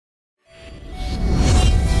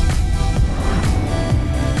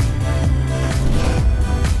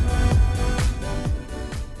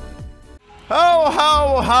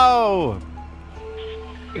ho!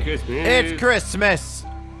 Christmas. It's Christmas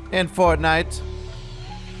in Fortnite.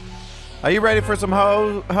 Are you ready for some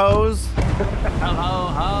hoes? Ho, ho,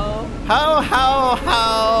 ho. Ho, ho,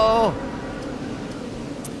 ho!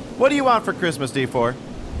 What do you want for Christmas, D4?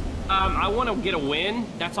 I want to get a win.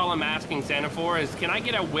 That's all I'm asking Santa for is, can I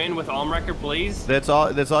get a win with Ohmwrecker, please? That's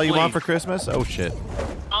all you want for Christmas? Oh, shit.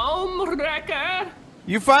 Ohmwrecker!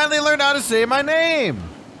 You finally learned how to say my name!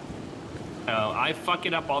 Oh, I fuck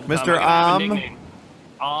it up all the Mr.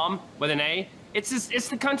 time. With an A. It's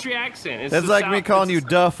the country accent. It's That's like me calling you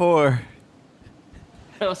Duff4.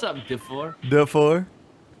 What's up, Duff4? Duff4?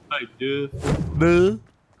 Hi, Duff. Duh.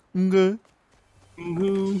 Okay.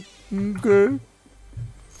 Mm-hmm. Okay.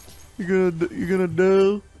 You gonna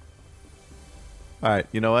do? Alright,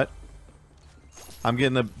 you know what? I'm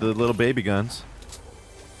getting the little baby guns.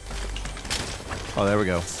 Oh, there we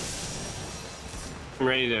go. I'm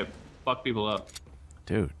ready to fuck people up.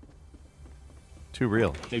 Dude. Too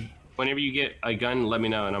real. Whenever you get a gun, let me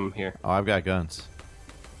know and I'm here. Oh, I've got guns.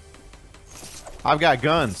 I've got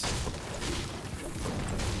guns.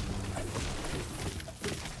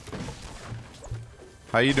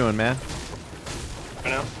 How you doing, man? I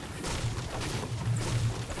know.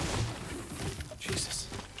 Jesus.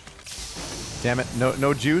 Damn it.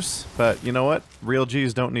 No juice, but you know what? Real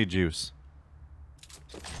G's don't need juice.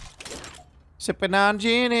 Sipping on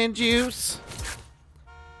gin and juice.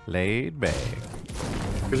 Laid back.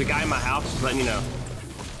 There's a guy in my house, just letting you know.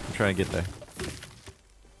 I'm trying to get there.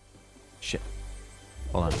 Shit.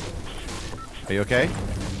 Hold on. Are you okay?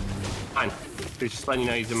 Fine. He's just letting you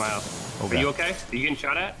know he's in my house. Okay. Are you okay? Are you getting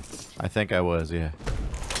shot at? I think I was, yeah.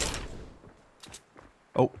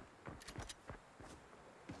 Oh.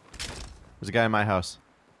 There's a guy in my house.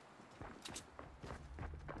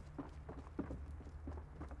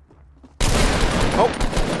 Oh!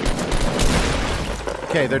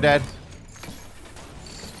 Okay, they're dead.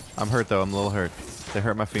 I'm hurt though, I'm a little hurt. They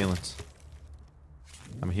hurt my feelings.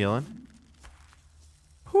 I'm healing.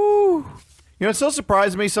 Whew. You know, it still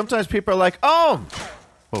surprises me. Sometimes people are like, oh!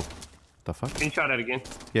 Whoa. The fuck? Getting shot at again.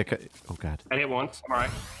 Yeah, oh god. I hit once. I'm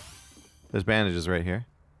alright. There's bandages right here.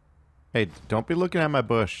 Hey, don't be looking at my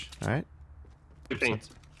bush, alright? 15.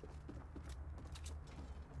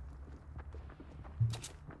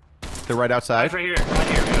 They're right outside. Right here. Right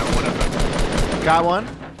here, man. What up? Got one.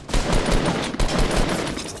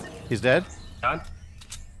 He's dead. God?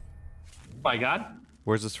 My God?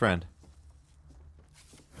 Where's his friend?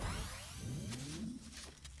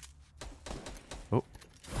 Oh.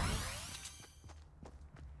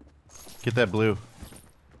 Get that blue.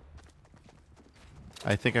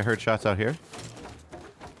 I think I heard shots out here.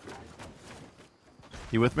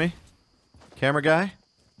 You with me? Camera guy?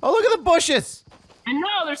 Oh, look at the bushes! I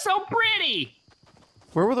know, they're so pretty!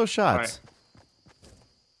 Where were those shots?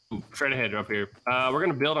 Straight ahead up here. We're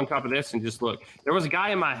gonna build on top of this and just look. There was a guy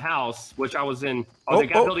in my house, which I was in. Oh, the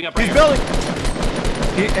guy building up right here. He's building!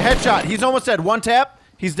 Headshot. He's almost dead. One tap.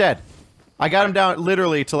 He's dead. I got him down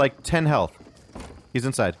literally to like 10 health. He's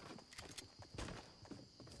inside.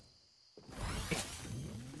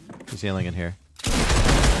 He's healing in here.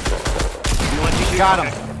 Got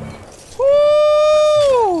him.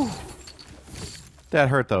 Woo! That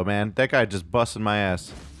hurt though, man. That guy just busted my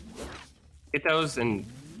ass. Get those and...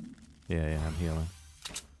 Yeah, I'm healing.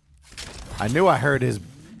 I knew I heard his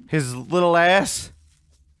little ass.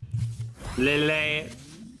 Lily.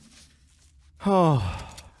 Oh,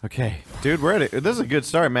 okay. Dude, we're at it. This is a good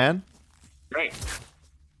start, man. Great.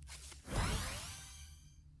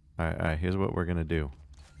 Alright, here's what we're gonna do.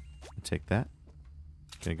 Take that.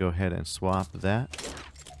 Gonna go ahead and swap that.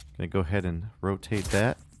 Gonna go ahead and rotate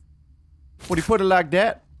that. What do you put it like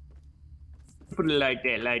that? Put it like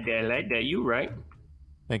that, like that, like that. You right.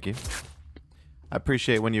 Thank you. I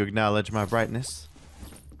appreciate when you acknowledge my brightness.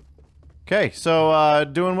 Okay, so,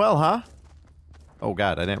 doing well, huh? Oh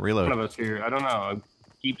god, I didn't reload. One of us here. I don't know. I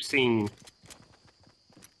keep seeing...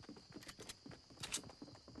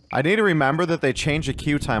 I need to remember that they changed the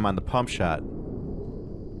queue time on the pump shot.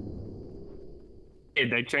 Yeah,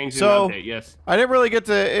 they changed the update, yes. I didn't really get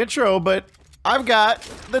the intro, but I've got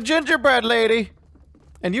the gingerbread lady.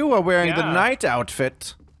 And you are wearing the knight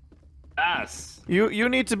outfit. Yes. You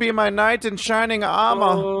need to be my knight in shining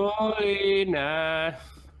armor. Holy nah.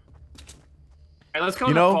 Alright, let's go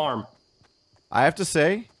to the farm. I have to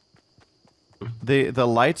say, the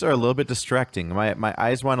lights are a little bit distracting. My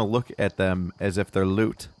eyes want to look at them as if they're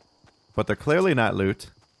loot. But they're clearly not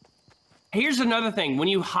loot. Here's another thing. When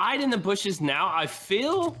you hide in the bushes now, I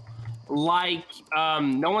feel like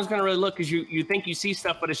no one's gonna really look because you think you see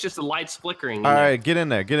stuff, but it's just the lights flickering. All right, get in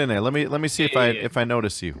there, get in there. Let me see if I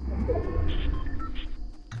notice you.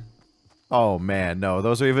 Oh man, no,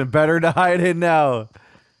 those are even better to hide in now.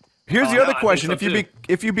 Here's the other question: so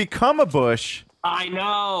if you become a bush, I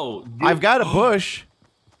know. Dude. I've got a bush.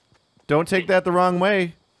 Don't take that the wrong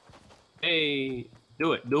way. Hey,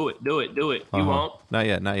 do it. You won't. Not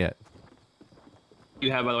yet, not yet.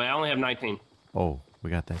 You have, by the way. I only have 19. Oh, we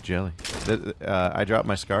got that jelly. I dropped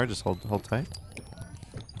my scar. Just hold tight.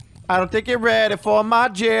 I don't think you're ready for my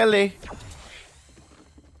jelly.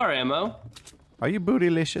 AR ammo. Are you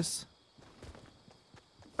bootylicious?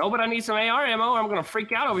 No, but I need some AR ammo. Or I'm gonna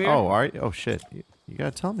freak out over here. Oh, are you? Oh shit! You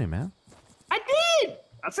gotta tell me, man. I did.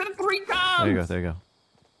 I said it 3 times. There you go. There you go.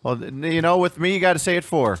 Well, you know, with me, you gotta say it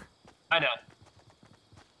 4. I know.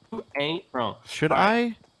 You ain't wrong. Should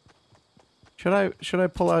I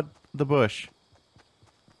pull out the bush?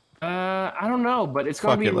 I don't know, but it's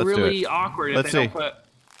gonna be really awkward if they don't put.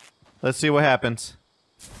 Let's see what happens.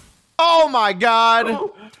 Oh my god!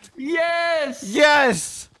 Oh, yes!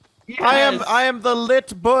 Yes! Yes! I am the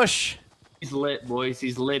lit bush. He's lit, boys.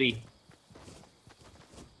 He's litty.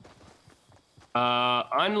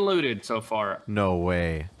 Unlooted so far. No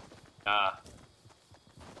way.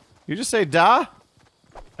 You just say da?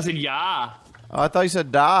 I said yeah. Oh, I thought you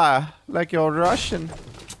said da, like you're Russian.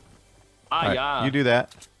 Right, yeah. You do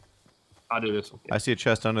that. I'll do this one. I see a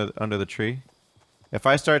chest under the tree. If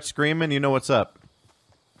I start screaming, you know what's up.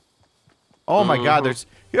 Oh my god,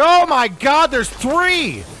 there's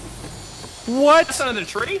 3! What? That's under the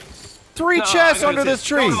tree? 3 chests under this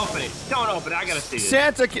tree. Don't open it. Don't open it. I gotta see this.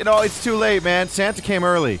 Santa, no, it's too late, man. Santa came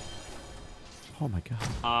early. Oh my god.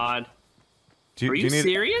 Odd. Are you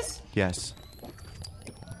serious? Yes.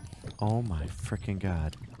 Oh my freaking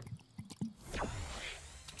god.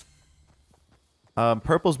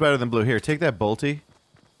 Purple's better than blue. Here, take that bolty.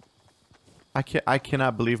 I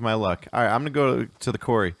cannot believe my luck. All right, I'm gonna go to the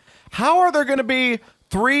quarry. How are there gonna be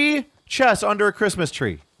 3 chests under a Christmas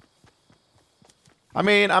tree? I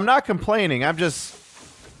mean, I'm not complaining. I'm just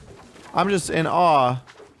in awe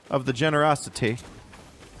of the generosity.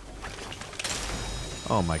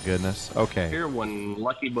 Oh my goodness. Okay. Here, one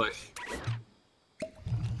lucky bush.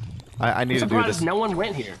 I need to do this. No one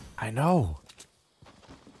went here. I know.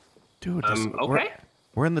 Dude, okay.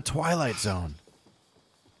 We're in the Twilight Zone.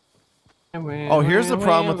 Oh, here's the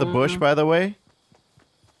problem with the bush, by the way.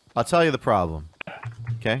 I'll tell you the problem.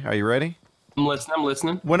 Okay, are you ready? I'm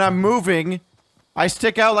listening. When I'm moving, I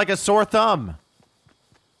stick out like a sore thumb.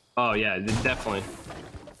 Oh, yeah, definitely.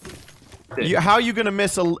 How are you going to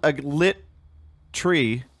miss a lit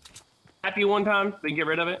tree? Tap you one time, then get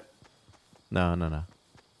rid of it? No.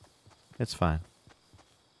 It's fine.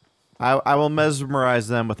 I will mesmerize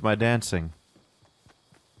them with my dancing.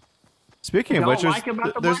 Speaking of which, like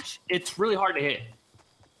about the bush, it's really hard to hit.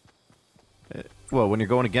 Well, when you're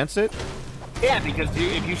going against it? Yeah, because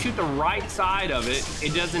if you shoot the right side of it,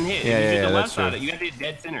 it doesn't hit. Yeah, if you shoot the left side of it, you have to hit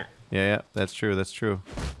dead center. Yeah, that's true. That's true.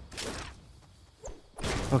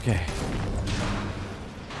 Okay.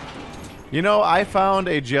 You know, I found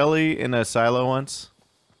a jelly in a silo once.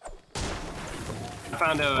 I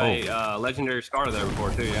found a legendary scar there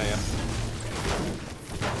before too. Yeah.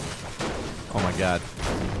 Oh my god.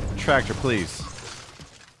 Tractor, please.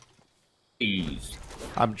 Please.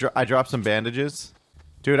 I dropped some bandages.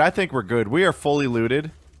 Dude, I think we're good. We are fully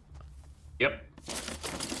looted. Yep.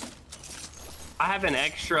 I have an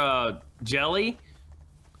extra jelly.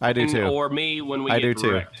 I do too. Or me when we get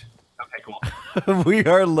wrecked. Okay, cool. We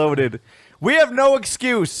are loaded. We have no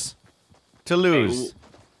excuse to lose.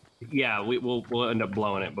 Yeah, we'll end up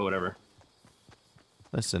blowing it, but whatever.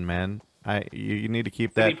 Listen, man. You need to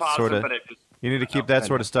keep that sort of. You need to keep that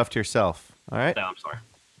sort of stuff to yourself. All right. No, I'm sorry.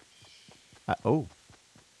 Oh.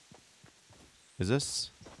 Is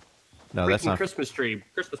this? No, that's not. Christmas tree,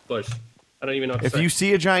 Christmas bush. I don't even know what to If say. you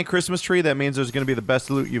see a giant Christmas tree, that means there's going to be the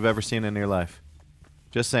best loot you've ever seen in your life.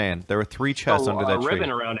 Just saying. There were 3 chests under that tree. A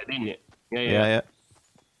ribbon around it, didn't it? Yeah.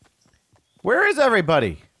 Where is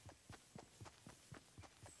everybody?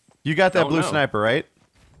 You got that blue sniper, right?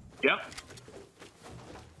 Yep.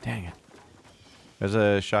 Dang it. There's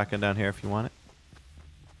a shotgun down here if you want it.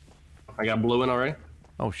 I got blue in already.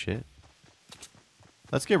 Oh, shit.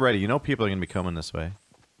 Let's get ready. You know people are going to be coming this way.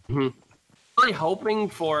 Mm-hmm. Really hoping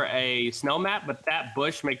for a snow map, but that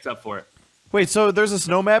bush makes up for it. Wait, so there's a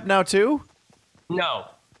snow map now, too? No.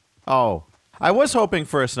 Oh. I was hoping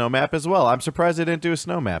for a snow map as well. I'm surprised they didn't do a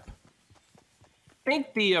snow map. I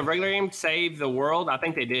think the regular game saved the world. I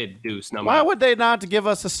think they did do snow map. Why would they not give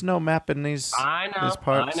us a snow map in these, these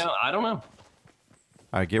parts? I don't know.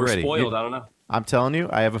 All right, get We're ready. Spoiled. I don't know. I'm telling you,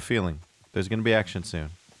 I have a feeling. There's going to be action soon.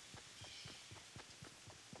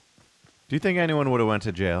 Do you think anyone would have went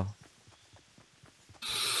to jail?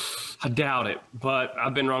 I doubt it, but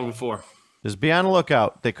I've been wrong before. Just be on the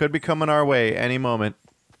lookout. They could be coming our way any moment.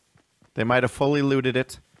 They might have fully looted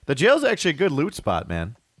it. The jail's actually a good loot spot,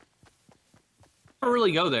 man. I don't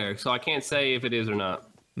really go there, so I can't say if it is or not.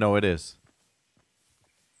 No, it is.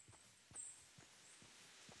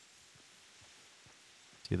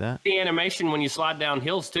 See that? The animation when you slide down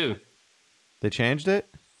hills too. They changed it?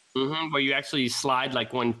 Mm-hmm. Where you actually slide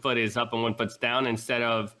like 1 foot is up and 1 foot's down instead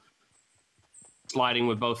of sliding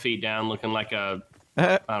with both feet down, looking like a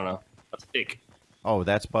I don't know, a stick. Oh,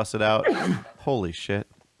 that's busted out. Holy shit.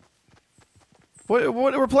 What,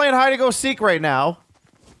 we're playing hide and go seek right now.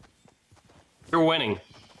 You're winning.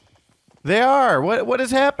 They are. What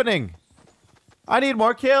is happening? I need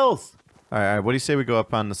more kills. All right, what do you say we go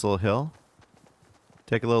up on this little hill?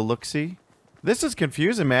 Take a little look-see. This is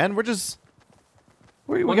confusing, man. We're just...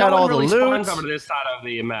 We got all the loot. Spawns over to this side of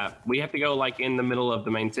the map. We have to go, like, in the middle of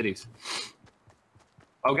the main cities.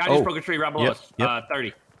 Oh, guy just broke a tree right below us. Yep.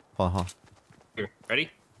 30. Hold on. Here, ready?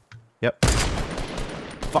 Yep.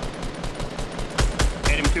 Fuck.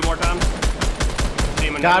 Hit him 2 more times.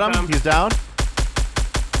 Hit him Got him. time. He's down.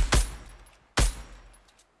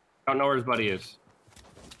 Don't know where his buddy is.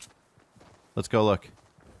 Let's go look.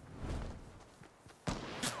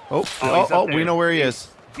 Oh, we know where he is.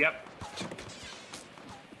 Yep.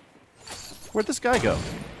 Where'd this guy go?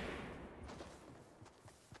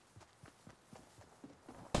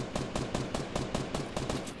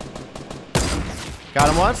 Got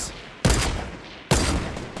him once.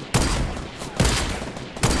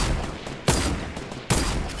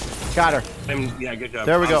 Got her. Yeah, good job.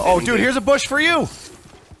 There we go. Oh, dude, here's a bush for you.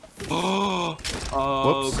 Oh,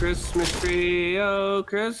 Whoops. Christmas tree, oh,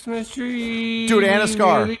 Christmas tree. Dude, and a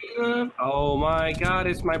scar. Oh my God,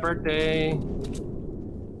 it's my birthday.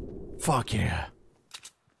 Fuck yeah.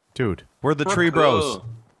 Dude, we're the Tree Bros.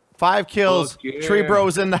 5 kills, yeah. Tree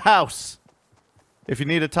Bros in the house. If you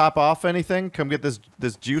need to top off anything, come get this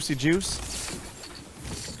juicy juice.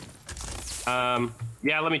 Yeah,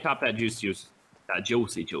 let me top that juice. That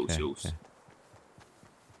juicy juice. Okay.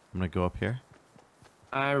 I'm gonna go up here.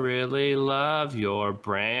 I really love your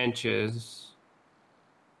branches.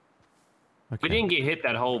 Okay. We didn't get hit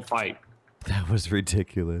that whole fight. That was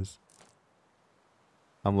ridiculous.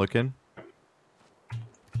 I'm looking.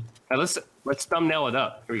 Now let's thumbnail it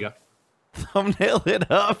up. Here we go. Thumbnail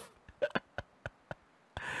it up.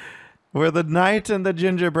 We're the knight and the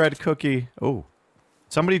gingerbread cookie. Oh.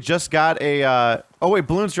 Somebody just got a, oh wait,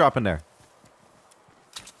 balloons dropping there.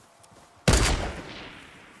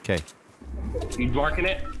 Okay. You marking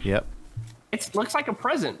it? Yep. It looks like a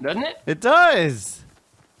present, doesn't it? It does!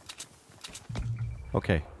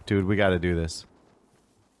 Okay, dude, we gotta do this.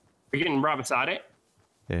 You're getting right beside it?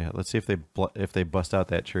 Yeah, let's see if they bust out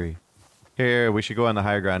that tree. Here, we should go on the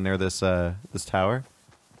higher ground near this this tower.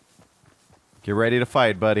 Get ready to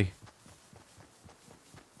fight, buddy.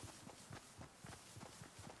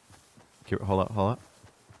 Hold up.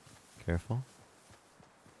 Careful.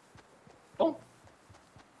 Oh.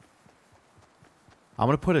 I'm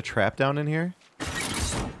gonna put a trap down in here.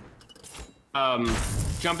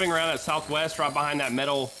 Jumping around at southwest, right behind that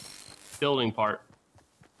metal building part.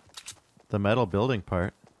 The metal building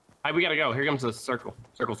part. Alright, we gotta go. Here comes the circle.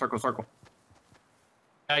 Circle.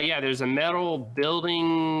 Yeah, there's a metal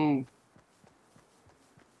building.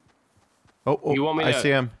 Oh, you want me I to... see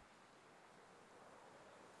him.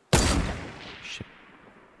 Shit.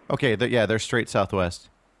 Okay, yeah, they're straight southwest.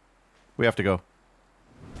 We have to go.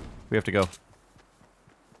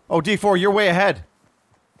 Oh, D4, you're way ahead.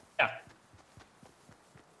 Yeah.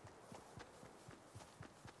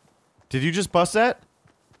 Did you just bust that?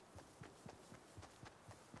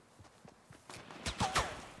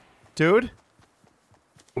 Dude?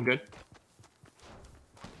 I'm good.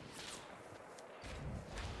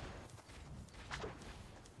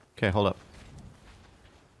 Okay, hold up.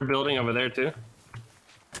 Building over there too.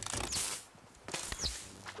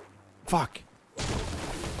 Fuck.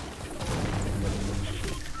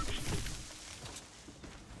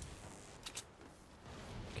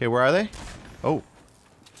 Okay, where are they? Oh.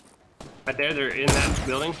 Right there, they're in that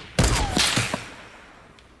building.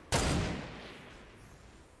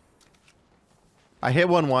 I hit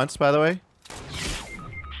one once, by the way.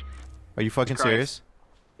 Are you fucking Christ. serious?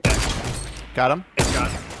 Yeah. Got him?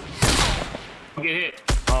 Headshot. Don't get hit.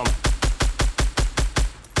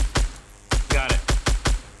 Got it.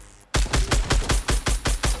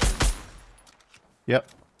 Yep.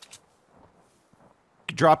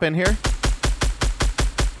 Drop in here.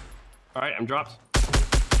 All right, I'm dropped.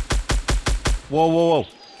 Whoa.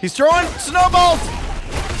 He's throwing snowballs!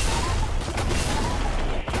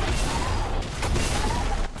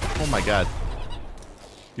 Oh my god.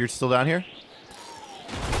 You're still down here?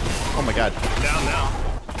 Oh my god. I'm down now.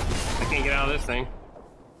 I can't get out of this thing.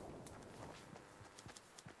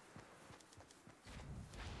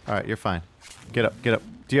 Alright, you're fine. Get up, get up.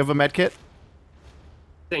 Do you have a med kit?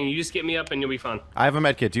 Thing, you just get me up and you'll be fine. I have a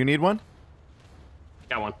med kit. Do you need one?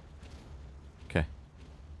 Got one. Okay.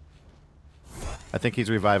 I think he's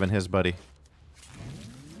reviving his buddy.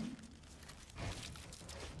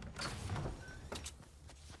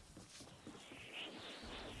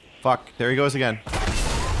 Fuck, there he goes again.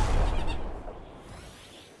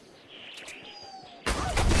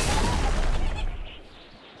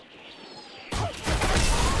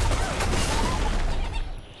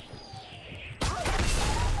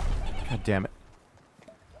 God damn it.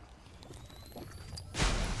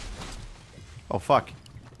 Oh, fuck.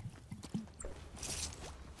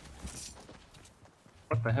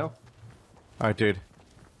 What the hell? Alright, dude.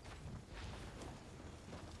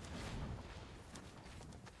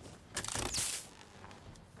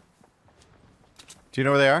 Do you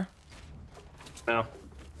know where they are? No.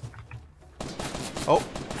 Oh,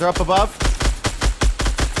 they're up above.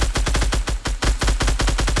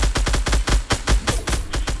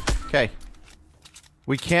 Okay.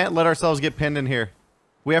 We can't let ourselves get pinned in here.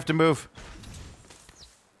 We have to move.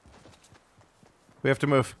 We have to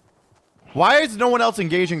move. Why is no one else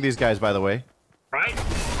engaging these guys, by the way? Right?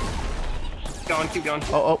 Keep going, keep going.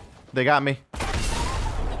 Oh, they got me.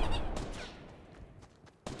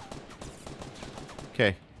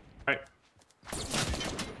 Okay. Right.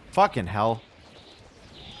 Fucking hell.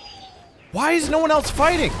 Why is no one else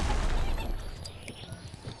fighting?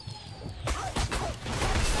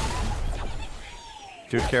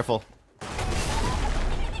 Dude, careful.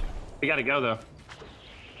 We gotta go, though.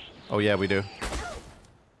 Oh, yeah, we do.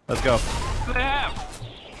 Let's go.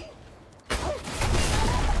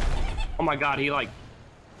 Oh my god, he like...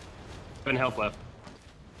 7 health left.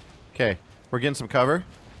 Okay, we're getting some cover.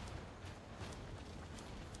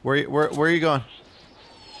 Where are you going?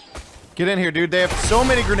 Get in here, dude. They have so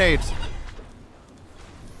many grenades.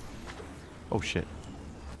 Oh, shit.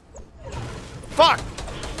 Fuck!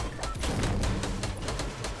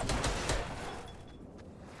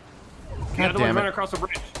 God damn run it. across the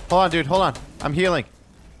bridge. Hold on, dude. Hold on. I'm healing.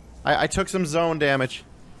 I took some zone damage.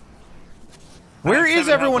 Where is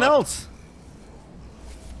everyone else?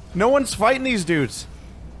 No one's fighting these dudes.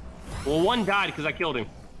 Well, one died because I killed him.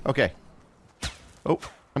 Okay. Oh,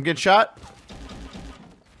 I'm getting shot.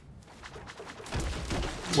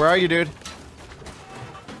 Where are you, dude?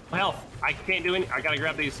 Health. I can't do any. I gotta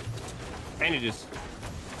grab these bandages.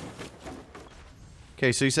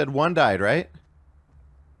 Okay, so you said one died, right?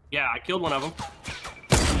 Yeah, I killed one of them.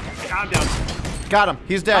 I'm down. Got him.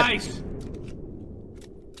 He's dead. Nice.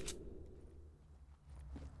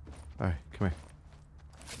 All right, come here.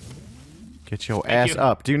 Get your ass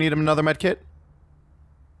up. Do you need another med kit?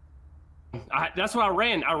 That's why I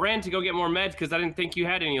ran. I ran to go get more meds because I didn't think you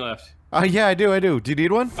had any left. Yeah, I do. Do you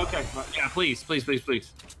need one? Okay. Yeah, please, please, please,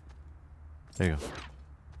 please. There you go.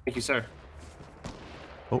 Thank you, sir.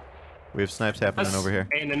 Oh, we have snipes happening over here.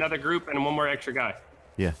 And another group and one more extra guy.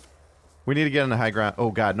 Yeah. We need to get on the high ground.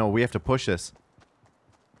 Oh, God, no. We have to push this.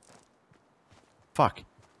 Fuck.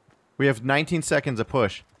 We have 19 seconds to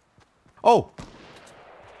push. Oh!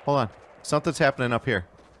 Hold on. Something's happening up here.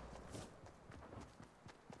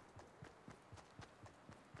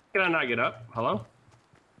 Can I not get up? Hello?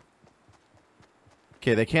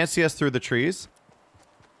 Okay, they can't see us through the trees.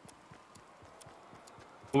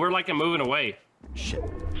 We're like moving away. Shit.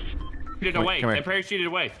 Parachuted away. They parachuted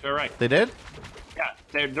away. They're right. They did?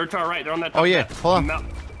 Yeah, they're to our right. They're on that top. Oh, yeah. Hold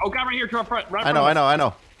on. Oh, God, right here to our front. Right I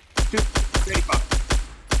know. 285.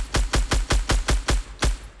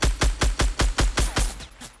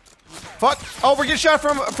 Fuck! Oh, we're getting shot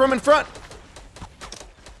from in front.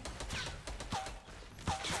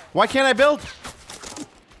 Why can't I build?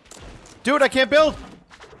 Dude, I can't build.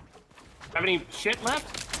 Have any shit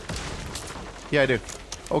left? Yeah, I do.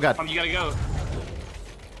 Oh, God. You gotta go.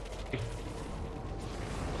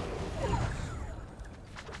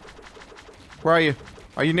 Where are you?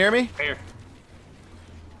 Are you near me? Right here.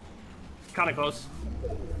 Kinda close.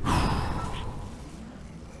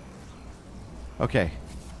 Okay.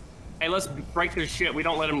 Hey, let's break their shit. We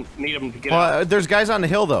don't let them need them to get Well, out. there's guys on the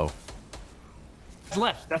hill, though. What's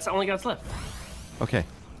left? That's the only guys left. Okay.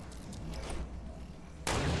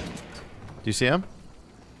 Do you see them?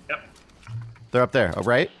 Yep. They're up there. Oh,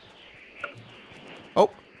 right? Oh.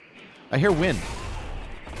 I hear wind.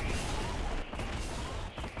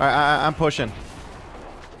 Alright, I'm pushing.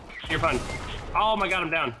 You're fine. Oh my God, I'm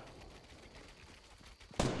down.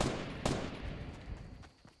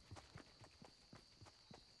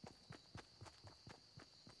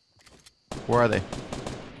 Where are they?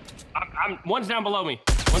 One's down below me.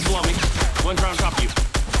 One's below me. One's right on top of you.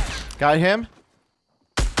 Got him?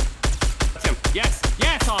 That's him. Yes.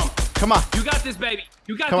 Yes, Tom. Come on. You got this, baby.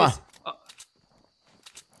 You got Come this.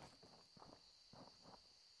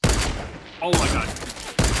 Oh my god.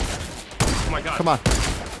 Oh my god. Come on.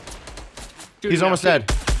 Dude, He's almost dead.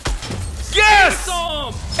 Yes!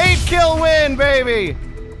 8-kill win, baby!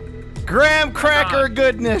 Graham cracker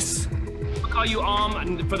goodness. I'll call you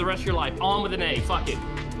for the rest of your life. With an A. Fuck it.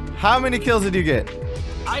 How many kills did you get?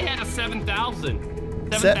 I had a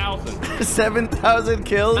 7,000. 7,000. 7,000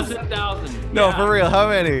 kills? 7,000. No, yeah. for real. How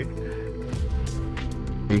many?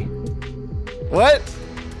 What?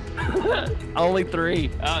 Only 3.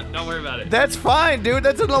 Don't worry about it. That's fine, dude.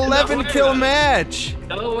 That's an 11-kill match.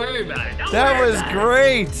 Don't worry about it. That was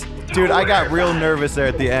great. Dude, I got real nervous there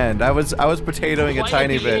at the end. I was potatoing a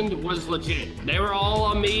tiny bit. The end was legit. They were all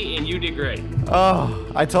on me, and you did great. Oh,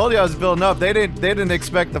 I told you I was building up. They didn't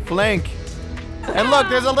expect the flank. And look,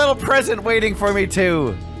 there's a little present waiting for me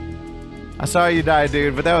too. I'm sorry you died,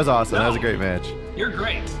 dude, but that was awesome. That was a great match. You're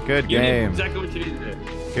great. Good You game. did exactly what you needed to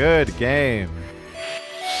do. Good game.